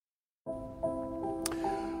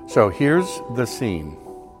So here's the scene.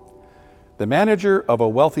 The manager of a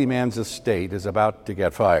wealthy man's estate is about to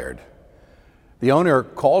get fired. The owner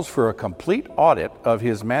calls for a complete audit of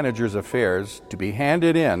his manager's affairs to be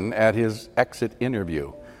handed in at his exit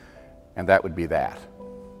interview. And that would be that.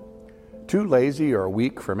 Too lazy or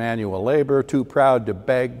weak for manual labor, too proud to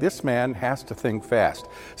beg, this man has to think fast.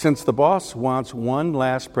 Since the boss wants one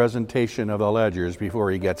last presentation of the ledgers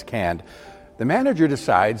before he gets canned, the manager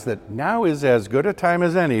decides that now is as good a time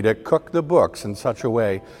as any to cook the books in such a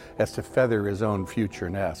way as to feather his own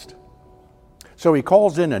future nest. So he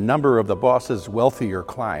calls in a number of the boss's wealthier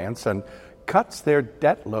clients and cuts their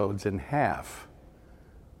debt loads in half.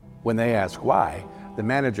 When they ask why, the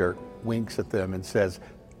manager winks at them and says,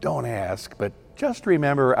 "Don't ask, but just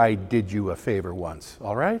remember I did you a favor once,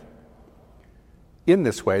 all right?" In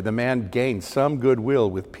this way, the man gained some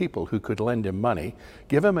goodwill with people who could lend him money,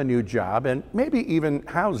 give him a new job, and maybe even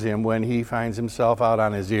house him when he finds himself out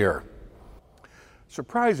on his ear.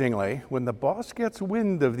 Surprisingly, when the boss gets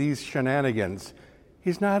wind of these shenanigans,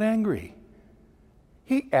 he's not angry.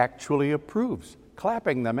 He actually approves,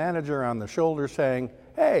 clapping the manager on the shoulder, saying,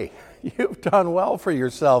 "Hey, you've done well for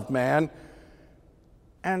yourself, man."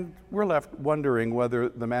 And we're left wondering whether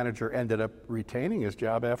the manager ended up retaining his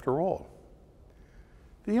job after all.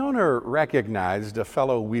 The owner recognized a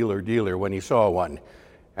fellow wheeler dealer when he saw one,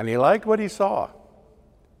 and he liked what he saw.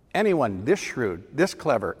 Anyone this shrewd, this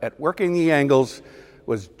clever at working the angles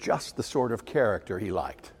was just the sort of character he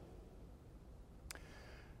liked.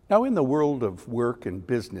 Now, in the world of work and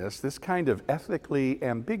business, this kind of ethically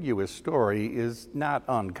ambiguous story is not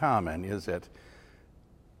uncommon, is it?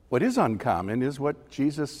 What is uncommon is what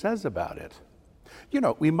Jesus says about it.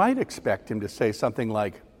 We might expect him to say something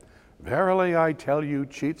like, "Verily I tell you,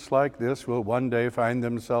 cheats like this will one day find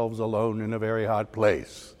themselves alone in a very hot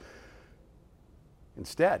place."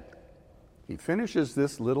 Instead, he finishes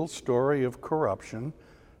this little story of corruption,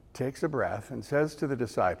 takes a breath, and says to the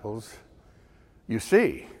disciples, "You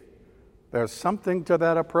see, there's something to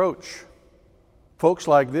that approach. Folks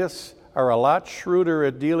like this are a lot shrewder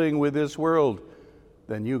at dealing with this world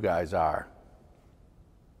than you guys are."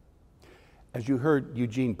 As you heard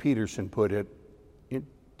Eugene Peterson put it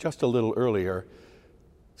just a little earlier,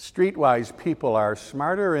 streetwise people are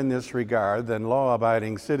smarter in this regard than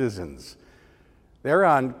law-abiding citizens. They're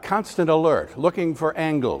on constant alert, looking for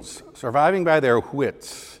angles, surviving by their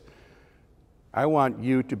wits. I want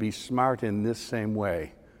you to be smart in this same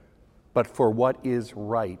way, but for what is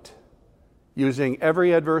right, using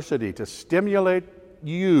every adversity to stimulate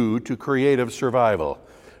you to creative survival,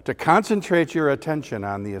 to concentrate your attention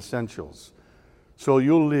on the essentials, so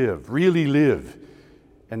you'll live, really live,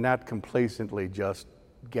 and not complacently just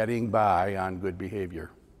getting by on good behavior.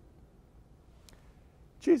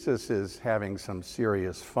 Jesus is having some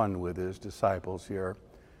serious fun with his disciples here.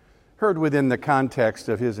 Heard within the context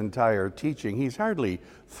of his entire teaching, he's hardly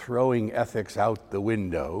throwing ethics out the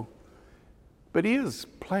window, but he is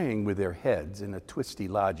playing with their heads in a twisty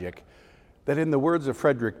logic that, in the words of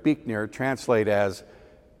Frederick Buechner, translate as,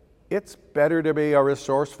 "It's better to be a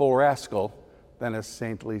resourceful rascal than a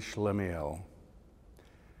saintly schlemiel."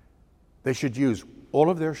 They should use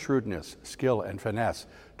all of their shrewdness, skill, and finesse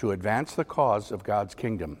to advance the cause of God's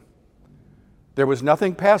kingdom. There was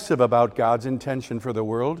nothing passive about God's intention for the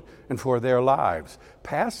world and for their lives.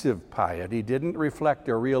 Passive piety didn't reflect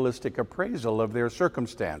a realistic appraisal of their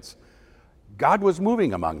circumstance. God was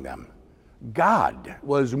moving among them. God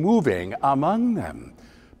was moving among them.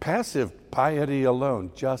 Passive piety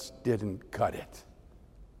alone just didn't cut it.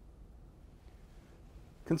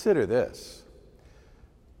 Consider this.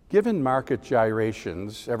 Given market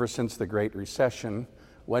gyrations ever since the Great Recession,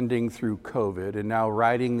 wending through COVID, and now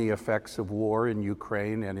riding the effects of war in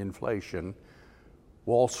Ukraine and inflation,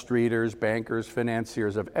 Wall Streeters, bankers,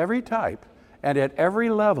 financiers of every type and at every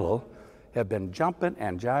level have been jumping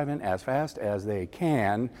and jiving as fast as they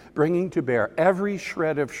can, bringing to bear every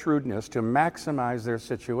shred of shrewdness to maximize their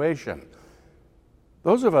situation.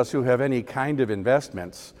 Those of us who have any kind of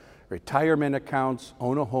investments, retirement accounts,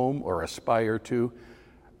 own a home, or aspire to,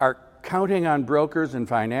 are counting on brokers and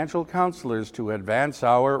financial counselors to advance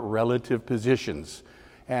our relative positions.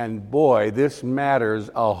 And boy, this matters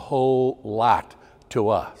a whole lot to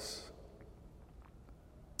us.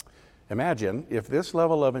 Imagine if this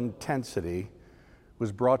level of intensity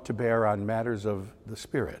was brought to bear on matters of the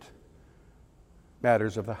spirit,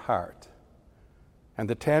 matters of the heart, and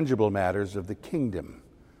the tangible matters of the kingdom,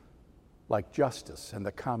 like justice and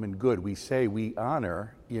the common good we say we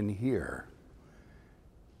honor in here.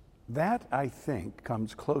 That, I think,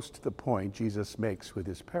 comes close to the point Jesus makes with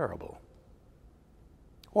his parable.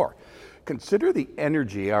 Or consider the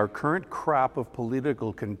energy our current crop of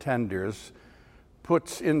political contenders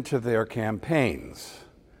puts into their campaigns.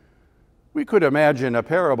 We could imagine a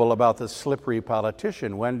parable about the slippery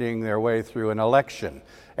politician wending their way through an election,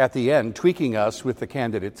 at the end tweaking us with the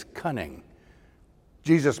candidate's cunning.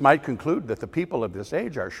 Jesus might conclude that the people of this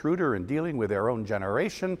age are shrewder in dealing with their own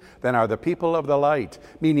generation than are the people of the light,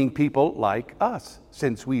 meaning people like us,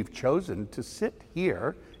 since we've chosen to sit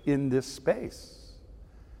here in this space.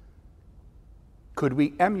 Could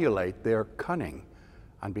we emulate their cunning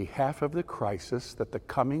on behalf of the crisis that the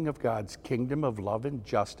coming of God's kingdom of love and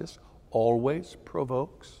justice always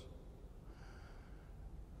provokes?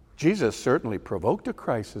 Jesus certainly provoked a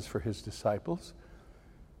crisis for his disciples,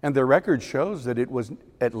 and the record shows that it was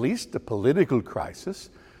at least a political crisis.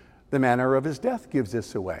 The manner of his death gives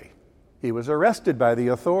this away. He was arrested by the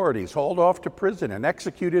authorities, hauled off to prison, and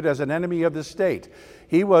executed as an enemy of the state.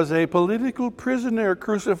 He was a political prisoner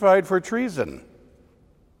crucified for treason.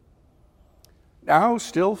 Now,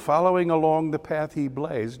 still following along the path he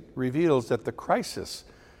blazed, reveals that the crisis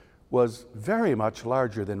was very much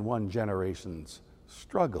larger than one generation's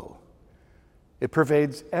struggle. It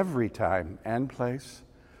pervades every time and place,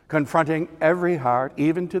 confronting every heart,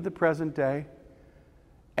 even to the present day.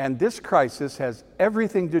 And this crisis has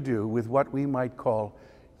everything to do with what we might call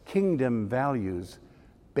kingdom values,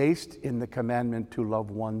 based in the commandment to love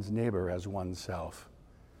one's neighbor as oneself.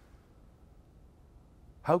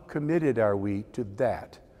 How committed are we to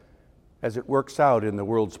that as it works out in the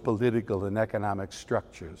world's political and economic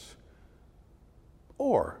structures?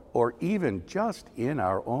 Or even just in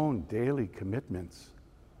our own daily commitments?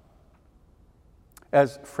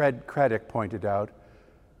 As Fred Craddock pointed out,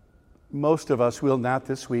 most of us will not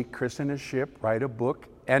this week christen a ship, write a book,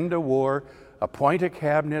 end a war, appoint a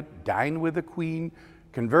cabinet, dine with the Queen,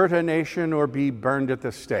 convert a nation, or be burned at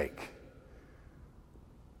the stake.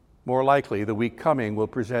 More likely, the week coming will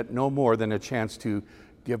present no more than a chance to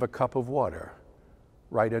give a cup of water,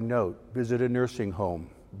 write a note, visit a nursing home,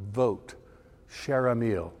 vote, share a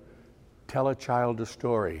meal, tell a child a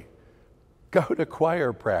story, go to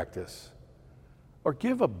choir practice, or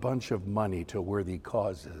give a bunch of money to worthy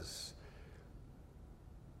causes.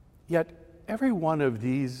 Yet, every one of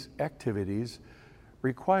these activities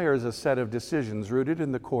requires a set of decisions rooted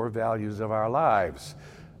in the core values of our lives.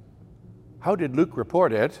 How did Luke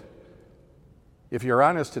report it? If you're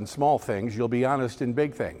honest in small things, you'll be honest in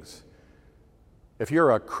big things. If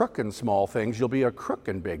you're a crook in small things, you'll be a crook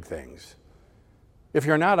in big things. If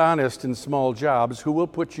you're not honest in small jobs, who will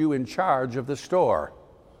put you in charge of the store?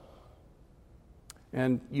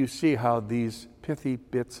 And you see how these pithy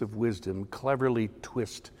bits of wisdom cleverly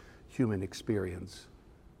twist human experience.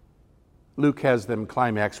 Luke has them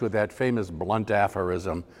climax with that famous blunt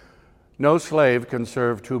aphorism, "No slave can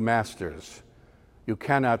serve two masters. You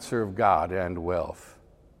cannot serve God and wealth,"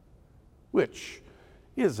 which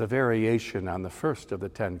is a variation on the first of the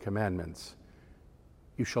 10 Commandments.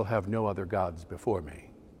 You shall have no other gods before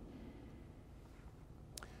me.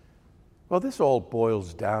 Well, this all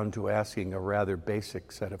boils down to asking a rather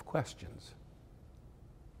basic set of questions.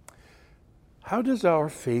 How does our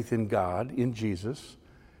faith in God, in Jesus,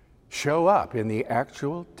 show up in the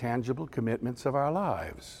actual, tangible commitments of our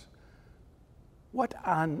lives? What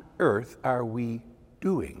on earth are we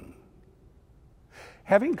doing?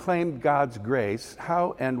 Having claimed God's grace,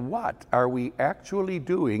 how and what are we actually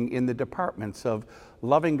doing in the departments of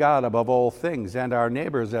loving God above all things and our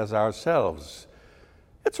neighbors as ourselves?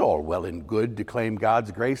 It's all well and good to claim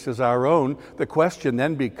God's grace as our own. The question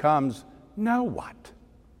then becomes, now what?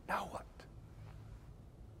 Now what?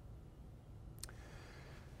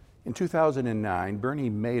 In 2009,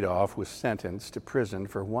 Bernie Madoff was sentenced to prison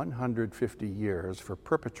for 150 years for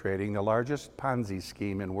perpetrating the largest Ponzi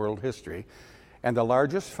scheme in world history and the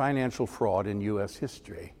largest financial fraud in U.S.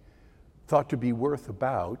 history, thought to be worth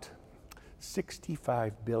about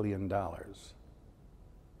 $65 billion.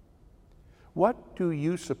 What do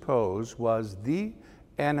you suppose was the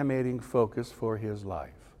animating focus for his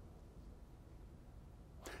life?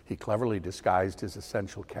 He cleverly disguised his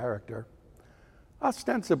essential character,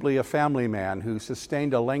 ostensibly a family man who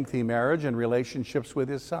sustained a lengthy marriage and relationships with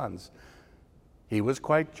his sons. He was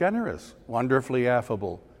quite generous, wonderfully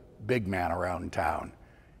affable, big man around town,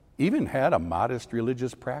 even had a modest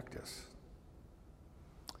religious practice.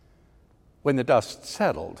 When the dust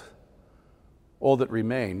settled, all that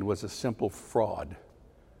remained was a simple fraud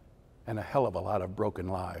and a hell of a lot of broken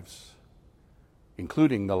lives,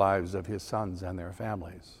 including the lives of his sons and their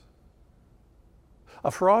families.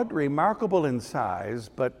 A fraud remarkable in size,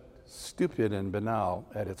 but stupid and banal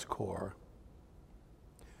at its core.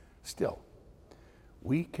 Still,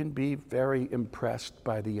 we can be very impressed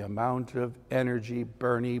by the amount of energy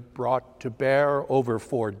Bernie brought to bear over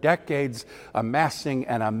 4 decades, amassing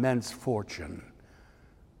an immense fortune.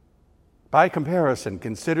 By comparison,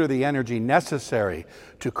 consider the energy necessary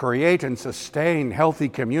to create and sustain healthy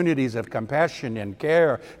communities of compassion and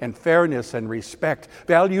care and fairness and respect,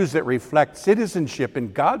 values that reflect citizenship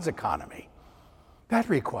in God's economy. That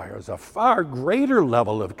requires a far greater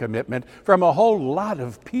level of commitment from a whole lot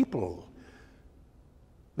of people.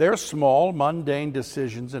 Their small, mundane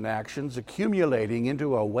decisions and actions accumulating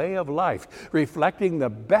into a way of life, reflecting the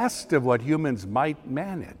best of what humans might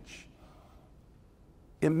manage.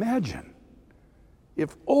 Imagine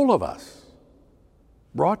if all of us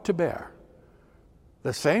brought to bear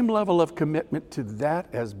the same level of commitment to that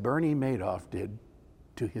as Bernie Madoff did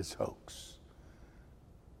to his hoax.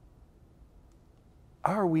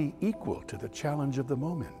 Are we equal to the challenge of the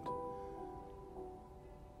moment?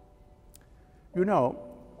 You know,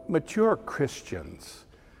 mature Christians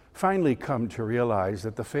finally come to realize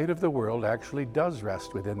that the fate of the world actually does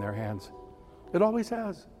rest within their hands. It always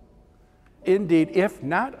has. Indeed, if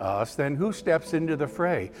not us, then who steps into the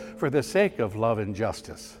fray for the sake of love and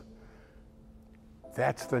justice?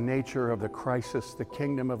 That's the nature of the crisis the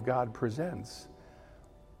kingdom of God presents.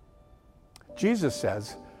 Jesus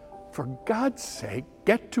says, for God's sake,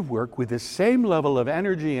 get to work with the same level of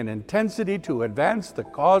energy and intensity to advance the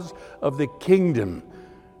cause of the kingdom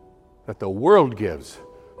that the world gives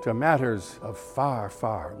to matters of far,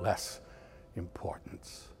 far less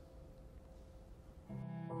importance.